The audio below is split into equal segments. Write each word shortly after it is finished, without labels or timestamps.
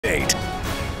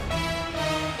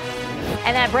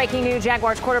And that breaking news,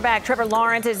 Jaguars quarterback Trevor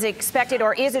Lawrence is expected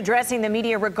or is addressing the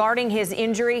media regarding his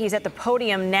injury. He's at the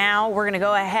podium now. We're going to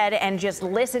go ahead and just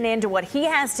listen in to what he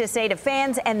has to say to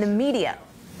fans and the media.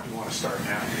 You want to start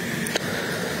now?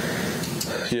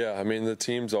 Yeah, I mean, the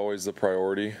team's always the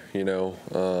priority, you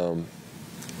know.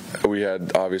 We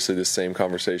had obviously the same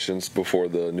conversations before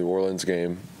the New Orleans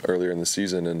game earlier in the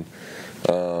season, and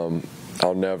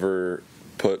I'll never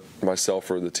put myself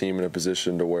or the team in a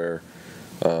position to where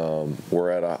we're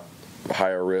at a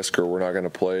higher risk or we're not going to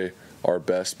play our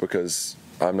best because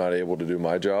I'm not able to do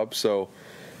my job. So,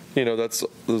 you know,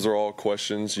 those are all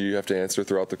questions you have to answer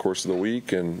throughout the course of the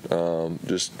week. And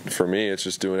just for me, it's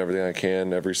just doing everything I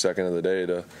can every second of the day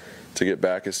to get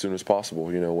back as soon as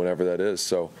possible, you know, whenever that is.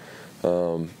 So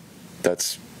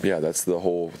that's the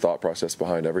whole thought process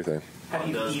behind everything. How do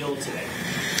you feel today?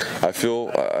 I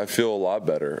feel a lot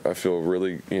better. I feel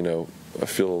really, you know, I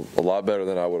feel a lot better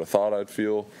than I would have thought I'd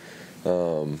feel.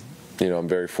 You know, I'm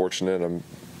very fortunate. I'm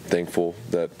thankful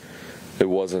that it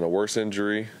wasn't a worse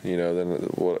injury, you know, than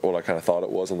what I kind of thought it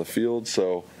was on the field.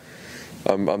 So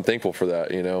I'm thankful for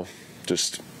that, you know.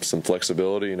 Just some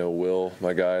flexibility, you know. Will,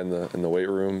 my guy in the weight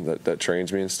room that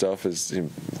trains me and stuff, is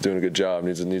doing a good job.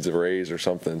 Needs a raise or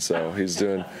something. So he's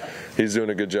doing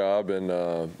a good job.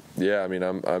 And yeah, I mean,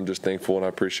 I'm just thankful, and I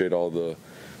appreciate all the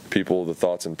people, the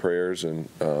thoughts and prayers. And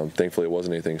thankfully, it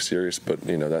wasn't anything serious. But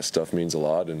you know, that stuff means a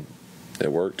lot, and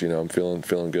it worked. You know, I'm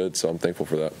feeling good, so I'm thankful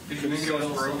for that. Did you think it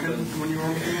was broken when you were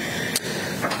on the field?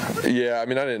 Yeah, I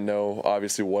mean, I didn't know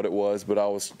obviously what it was, but I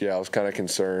was kind of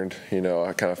concerned. You know,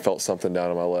 I kind of felt something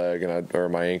down in my leg or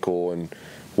my ankle, and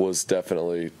was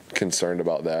definitely concerned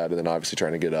about that. And then obviously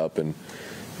trying to get up and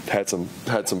had some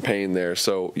pain there.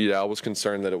 So yeah, I was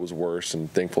concerned that it was worse,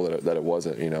 and thankful that it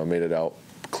wasn't. You know, I made it out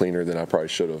cleaner than I probably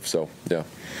should have. So yeah.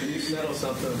 Can you settle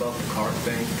something about the cart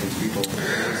thing? Because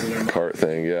people cart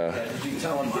thing, yeah. Did you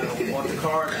tell them I don't want the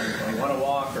cart, I want to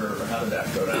walk, or how did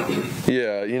that go down?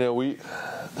 Yeah, you know, we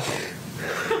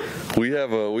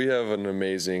have an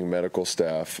amazing medical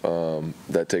staff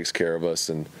that takes care of us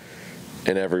and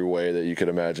in every way that you could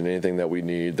imagine. Anything that we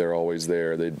need, they're always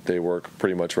there. They work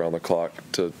pretty much around the clock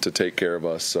to take care of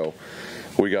us. So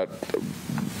we got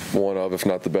one of, if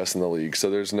not the best in the league. So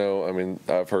there's no, I mean,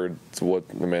 I've heard what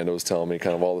Amanda was telling me,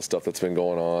 kind of all the stuff that's been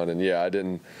going on. And yeah,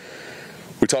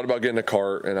 we talked about getting a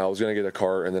cart, and I was going to get a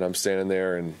cart, and then I'm standing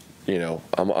there, and you know,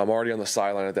 I'm already on the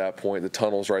sideline at that point. The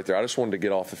tunnel's right there. I just wanted to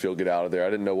get off the field, get out of there. I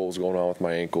didn't know what was going on with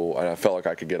my ankle, and I felt like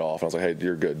I could get off. And I was like, hey,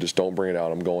 you're good. Just don't bring it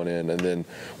out. I'm going in. And then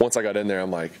once I got in there,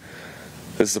 I'm like,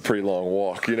 this is a pretty long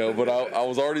walk, you know. But I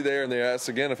was already there, and they asked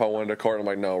again if I wanted a cart. I'm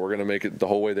like, no, we're going to make it the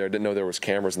whole way there. I didn't know there was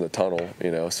cameras in the tunnel, you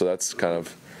know. So that's kind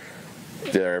of,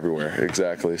 they're everywhere.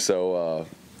 Exactly. So,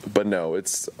 but no,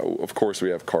 it's, of course we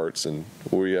have carts, and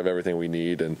we have everything we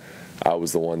need, and I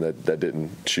was the one that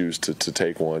didn't choose to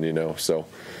take one, you know. So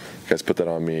you guys put that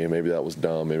on me. Maybe that was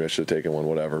dumb. Maybe I should have taken one,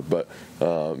 whatever. But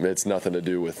it's nothing to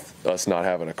do with us not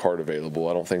having a cart available.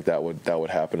 I don't think that would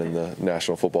happen in the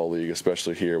National Football League,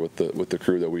 especially here with the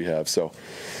crew that we have. So,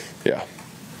 yeah.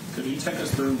 Could you take us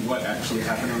through what actually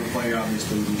happened on the play?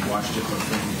 Obviously, we watched it, but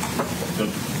from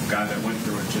the guy that went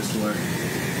through it, just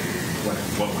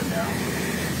what went down?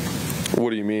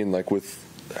 What do you mean, like with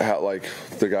how, like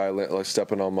the guy like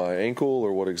stepping on my ankle,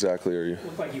 or what exactly are you? It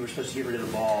looked like you were supposed to get rid of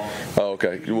the ball. Oh,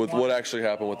 okay. What actually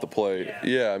happened with the play?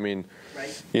 Yeah, I mean,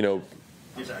 you know.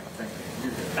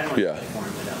 Yeah.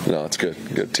 No, it's good.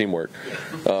 Good teamwork.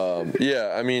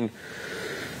 Yeah, I mean,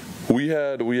 we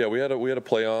had a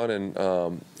play on, and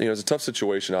you know, it's a tough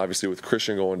situation obviously with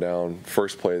Christian going down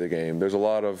first play of the game. There's a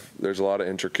lot of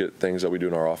intricate things that we do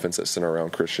in our offense that center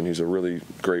around Christian. He's a really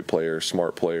great player,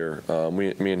 smart player. Me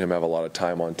and him have a lot of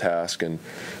time on task and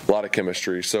a lot of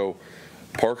chemistry. So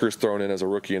Parker's thrown in as a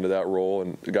rookie into that role,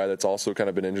 and a guy that's also kind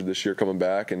of been injured this year coming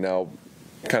back, and now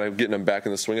kind of getting him back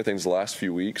in the swing of things the last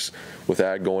few weeks with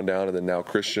Ag going down, and then now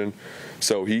Christian.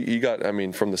 So he got, I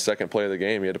mean, from the second play of the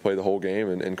game, he had to play the whole game,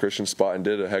 and Christian spot and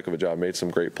did a heck of a job, made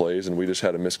some great plays, and we just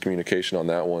had a miscommunication on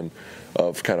that one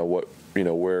of kind of what, you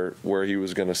know, where he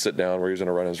was going to sit down, where he was going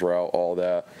to run his route, all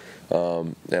that.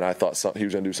 And I thought he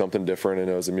was going to do something different, and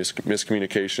it was a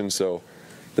miscommunication. So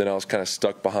then I was kind of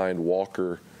stuck behind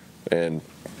Walker, and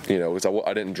you know, because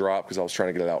I didn't drop because I was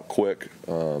trying to get it out quick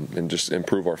and just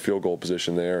improve our field goal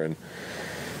position there. And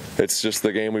it's just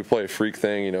the game we play, freak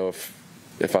thing. You know,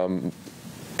 if I'm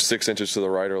 6 inches to the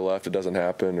right or left, it doesn't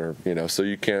happen, or you know, so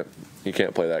you can't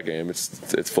play that game.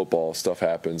 It's football, stuff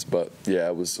happens. But yeah,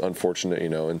 it was unfortunate, you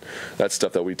know, and that's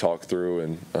stuff that we talked through,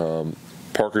 and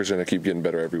Parker's going to keep getting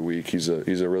better every week. He's a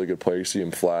really good player. You see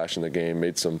him flash in the game,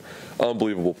 made some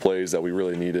unbelievable plays that we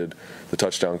really needed. The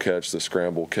touchdown catch, the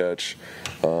scramble catch,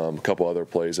 a couple other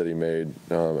plays that he made.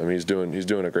 I mean, he's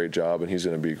doing a great job, and he's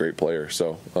going to be a great player.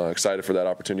 So excited for that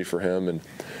opportunity for him, and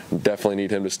definitely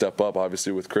need him to step up.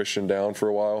 Obviously, with Christian down for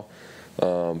a while,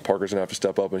 Parker's going to have to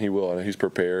step up, and he will. And he's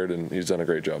prepared, and he's done a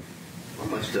great job. How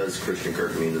much does Christian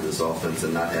Kirk mean to this offense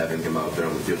and not having him out there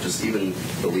on the field? Just even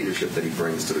the leadership that he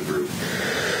brings to the group.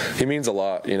 He means a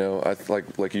lot. You know,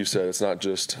 like you said, it's not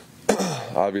just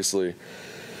obviously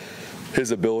his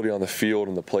ability on the field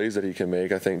and the plays that he can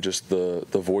make. I think just the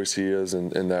voice he is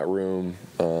in that room,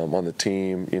 on the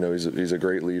team. You know, he's a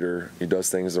great leader. He does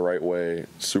things the right way.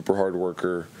 Super hard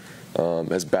worker.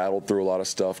 Has battled through a lot of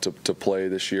stuff to play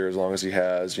this year as long as he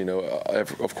has. You know,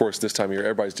 of course, this time of year,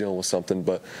 everybody's dealing with something,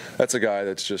 but that's a guy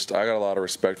that's just, I got a lot of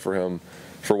respect for him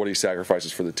for what he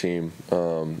sacrifices for the team.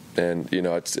 And, you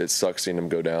know, it sucks seeing him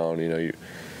go down. You know,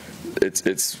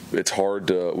 it's hard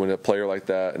to, when a player like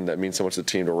that, and that means so much to the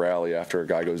team, to rally after a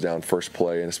guy goes down first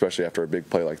play, and especially after a big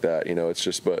play like that. You know, it's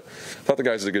just, but I thought the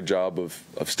guys did a good job of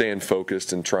staying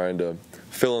focused and trying to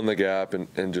fill in the gap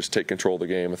and just take control of the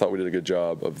game. I thought we did a good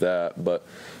job of that. But,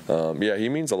 yeah, he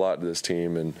means a lot to this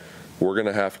team, and we're going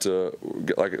to have to,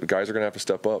 like, guys are going to have to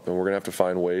step up, and we're going to have to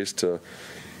find ways to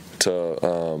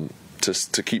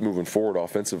keep moving forward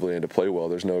offensively and to play well.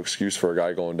 There's no excuse for a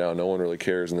guy going down. No one really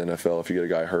cares in the NFL if you get a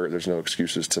guy hurt. There's no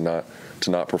excuses to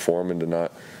not perform and to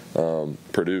not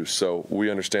produce. So we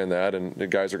understand that, and the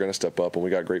guys are going to step up, and we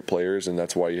got great players, and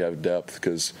that's why you have depth,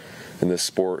 because in this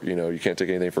sport, you know, you can't take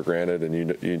anything for granted,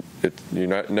 and you're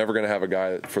never going to have a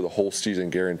guy for the whole season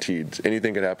guaranteed.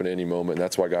 Anything could happen at any moment, and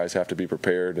that's why guys have to be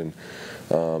prepared, and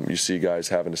you see guys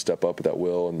having to step up at that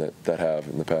will and that have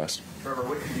in the past. Trevor,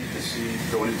 what do you need to see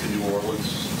going into New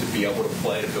Orleans to be able to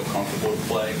play, to feel comfortable to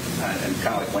play, and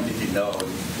kind of like when did you know,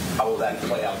 and how will that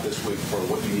play out this week for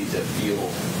what you need to feel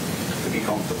to be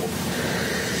comfortable?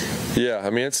 Yeah, I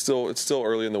mean, it's still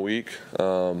early in the week.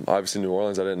 Obviously, New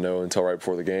Orleans, I didn't know until right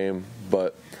before the game,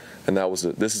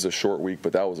 this is a short week,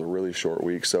 but that was a really short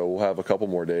week. So we'll have a couple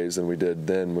more days than we did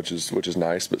then, which is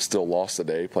nice, but still lost a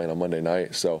day playing on Monday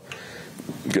night. So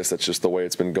I guess that's just the way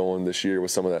it's been going this year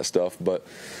with some of that stuff. But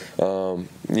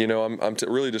you know, I'm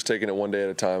really just taking it one day at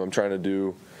a time. I'm trying to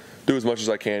do as much as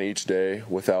I can each day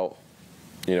without,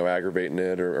 you know, aggravating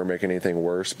it or making anything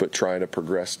worse, but trying to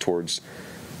progress towards,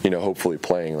 you know, hopefully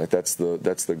playing. Like that's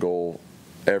the goal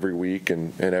every week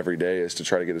and every day, is to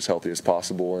try to get as healthy as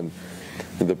possible. And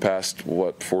the past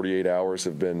 48 hours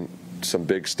have been some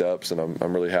big steps, and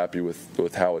I'm really happy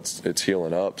with how it's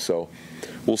healing up. So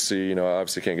we'll see. You know, I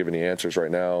obviously can't give any answers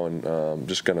right now, and I'm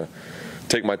just gonna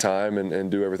take my time and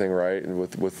do everything right, and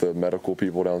with the medical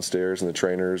people downstairs and the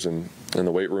trainers and in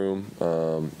the weight room.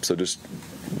 So just,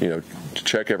 you know,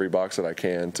 check every box that I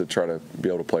can to try to be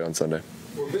able to play on Sunday.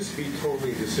 Will this be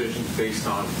totally a decision based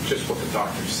on just what the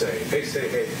doctors say? If they say,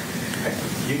 hey,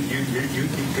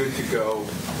 you'd be good to go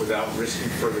without risking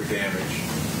further damage,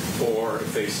 or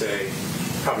if they say,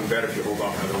 probably better if you hold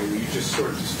off another week, will you just sort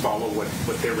of just follow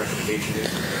what their recommendation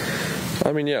is?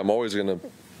 I mean, yeah, I'm always going to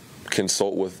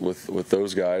consult with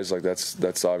those guys. Like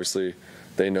that's obviously,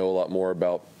 they know a lot more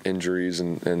about injuries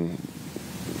and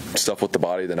stuff with the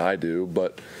body than I do,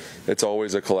 but it's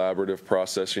always a collaborative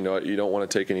process. You know, you don't want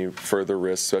to take any further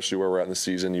risks, especially where we're at in the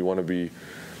season. You want to be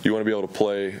able to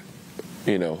play,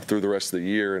 you know, through the rest of the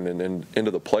year and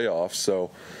into the playoffs. So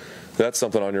that's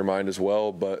something on your mind as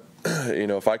well. But, you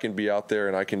know, if I can be out there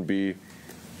and I can be,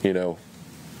 you know,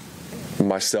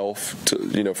 myself,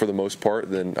 you know, for the most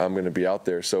part, then I'm going to be out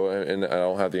there. So, and I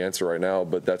don't have the answer right now,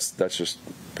 but that's just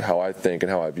how I think and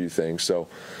how I view things. So,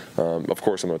 of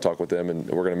course, I'm going to talk with them, and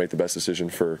we're going to make the best decision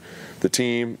for the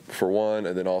team, for one,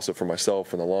 and then also for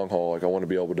myself in the long haul. Like, I want to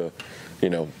be able to, you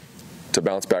know, to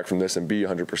bounce back from this and be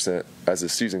 100% as the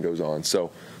season goes on.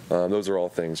 So, those are all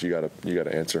things you got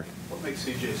to answer. What makes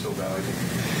CJ so valuable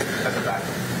as a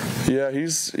backup? Yeah,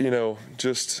 he's, you know,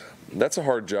 just. That's a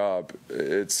hard job.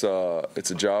 It's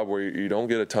a job where you don't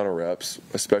get a ton of reps,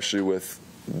 especially with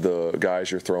the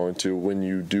guys you're throwing to when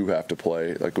you do have to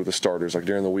play, like with the starters. Like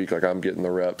during the week, like I'm getting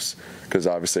the reps because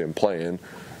obviously I'm playing,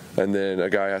 and then a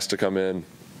guy has to come in.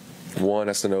 One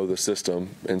has to know the system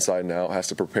inside and out, has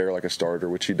to prepare like a starter,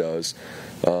 which he does,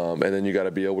 and then you got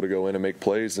to be able to go in and make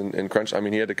plays and crunch. I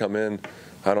mean, he had to come in.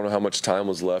 I don't know how much time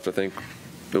was left. I think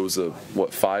it was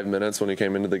 5 minutes when he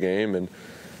came into the game, and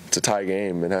it's a tie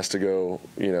game and has to go,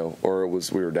 you know, or we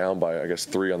were down by, I guess,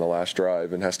 3 on the last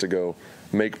drive, and has to go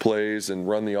make plays and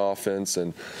run the offense.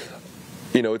 And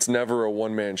you know, it's never a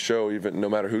one-man show, even no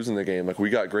matter who's in the game. Like, we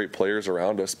got great players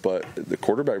around us, but the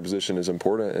quarterback position is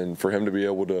important, and for him to be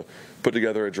able to put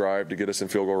together a drive to get us in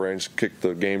field goal range, kick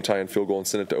the game-tying field goal, and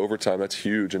send it to overtime, that's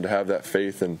huge. And to have that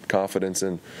faith and confidence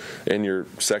in your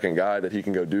second guy that he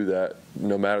can go do that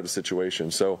no matter the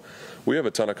situation. So we have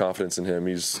a ton of confidence in him.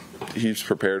 He's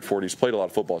prepared for it. He's played a lot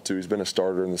of football too. He's been a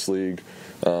starter in this league.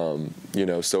 You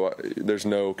know, so there's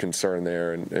no concern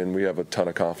there, and we have a ton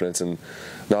of confidence in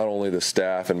not only the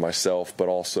staff and myself, but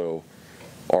also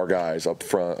our guys up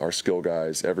front, our skill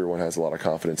guys. Everyone has a lot of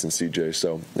confidence in CJ.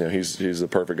 So, you know, he's the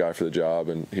perfect guy for the job,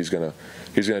 and he's gonna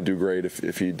do great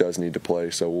if he does need to play.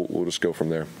 So we'll just go from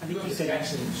there. I think you said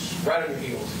Jackson's right on your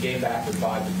heels, game back with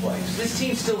 5 to play. Does this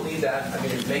team still need that? I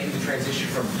mean, making the transition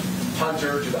from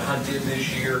hunter to the hunted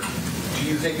this year. Do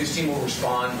you think this team will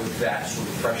respond with that sort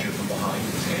of pressure from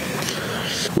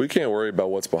behind? We can't worry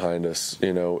about what's behind us.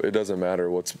 You know, it doesn't matter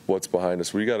what's behind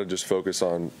us. We got to just focus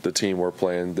on the team we're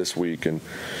playing this week. And,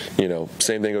 you know,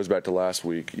 same thing goes back to last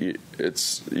week. You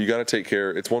got to take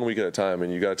care. It's 1 week at a time,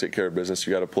 and you got to take care of business.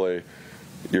 You got to play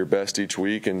your best each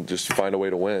week and just find a way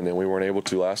to win. And we weren't able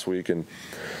to last week. And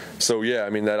so, yeah, I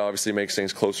mean, that obviously makes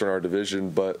things closer in our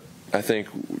division, but I think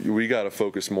we got to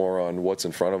focus more on what's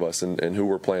in front of us and who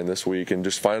we're playing this week, and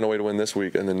just find a way to win this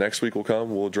week. And the next week will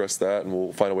come, we'll address that, and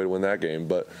we'll find a way to win that game.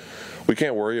 But we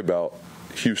can't worry about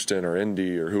Houston or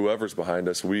Indy or whoever's behind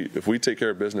us. If we take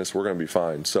care of business, we're going to be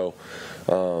fine. So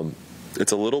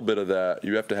it's a little bit of that.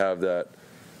 You have to have that,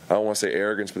 I don't want to say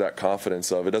arrogance, but that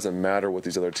confidence of it doesn't matter what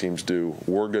these other teams do.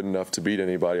 We're good enough to beat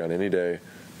anybody on any day,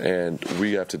 and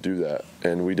we have to do that.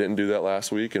 And we didn't do that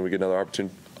last week, and we get another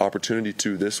opportunity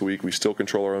to this week. We still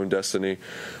control our own destiny,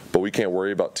 but we can't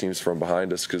worry about teams from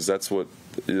behind us, because that's what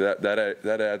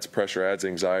that adds pressure, adds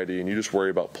anxiety, and you just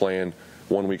worry about playing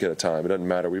 1 week at a time. It doesn't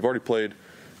matter. We've already played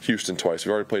Houston twice.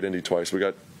 We've already played Indy twice. We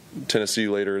got Tennessee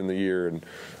later in the year, and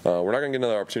we're not going to get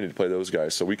another opportunity to play those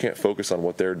guys, so we can't focus on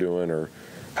what they're doing or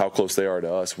how close they are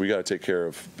to us. We got to take care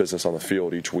of business on the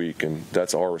field each week, and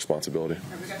that's our responsibility.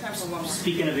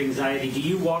 Speaking of anxiety, do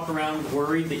you walk around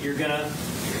worried that you're going to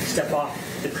step off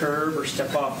the curb or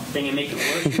step off the thing and make it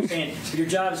worse? You're saying your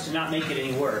job is to not make it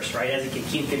any worse, right? As it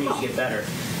continues to get better.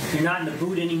 You're not in the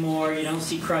boot anymore. You don't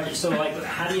see crutches. So, like,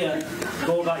 how do you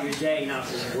go about your day not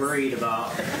worried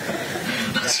about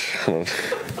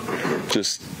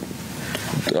just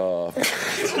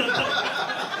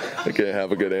I can't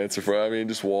have a good answer for it. I mean,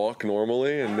 just walk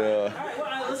normally and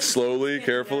slowly,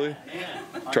 carefully.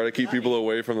 Try to keep people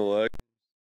away from the leg.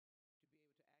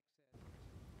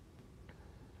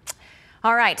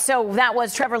 All right, so that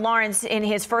was Trevor Lawrence in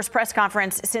his first press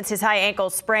conference since his high ankle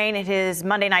sprain at his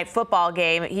Monday Night Football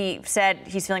game. He said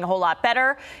he's feeling a whole lot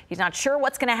better. He's not sure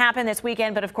what's going to happen this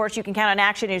weekend, but of course you can count on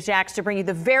Action News Jax to bring you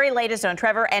the very latest on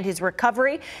Trevor and his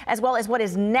recovery, as well as what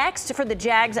is next for the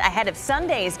Jags ahead of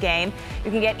Sunday's game. You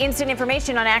can get instant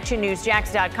information on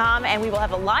actionnewsjax.com, and we will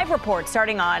have a live report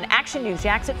starting on Action News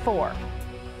Jax at 4.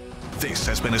 This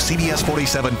has been a CBS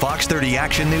 47 Fox 30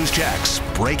 Action News Jax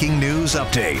breaking news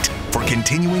update. For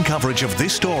continuing coverage of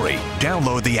this story,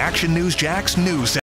 download the Action News Jax news